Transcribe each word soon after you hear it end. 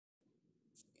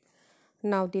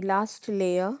Now the last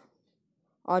layer,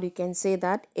 or you can say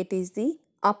that it is the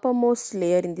uppermost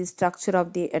layer in the structure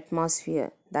of the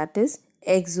atmosphere, that is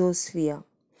exosphere.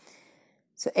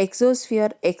 So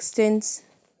exosphere extends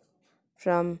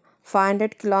from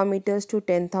 500 kilometers to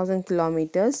 10,000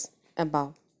 kilometers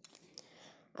above,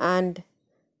 and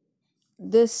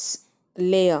this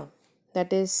layer,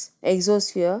 that is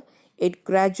exosphere, it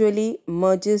gradually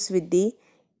merges with the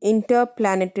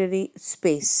interplanetary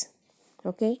space.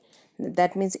 Okay,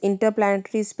 that means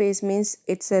interplanetary space means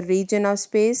it's a region of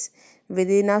space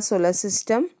within a solar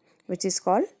system which is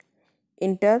called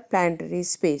interplanetary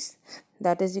space.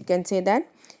 That is, you can say that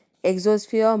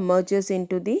exosphere merges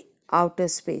into the outer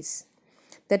space.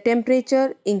 The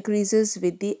temperature increases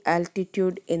with the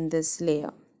altitude in this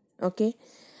layer. Okay,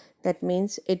 that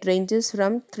means it ranges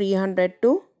from 300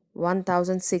 to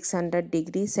 1600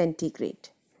 degrees centigrade.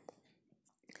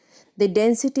 The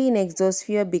density in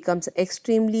exosphere becomes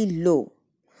extremely low,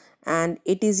 and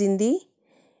it is in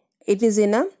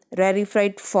a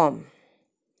rarefied form.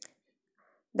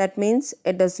 That means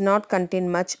it does not contain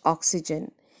much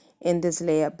oxygen in this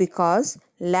layer because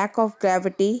lack of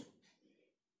gravity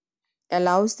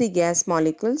allows the gas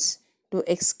molecules to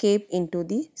escape into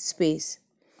the space.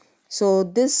 So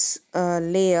this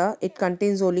layer, it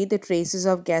contains only the traces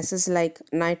of gases like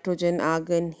nitrogen,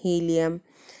 argon, helium,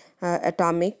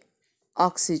 atomic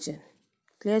oxygen.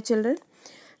 Clear, children?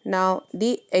 Now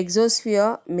the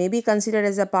exosphere may be considered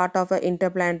as a part of an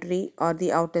interplanetary or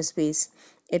the outer space.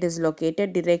 It is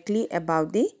located directly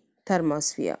above the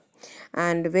thermosphere,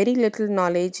 and very little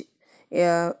knowledge,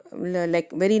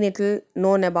 like very little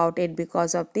known about it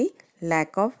because of the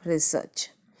lack of research.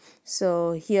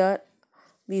 So here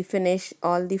we finish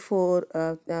all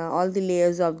the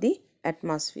layers of the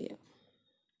atmosphere.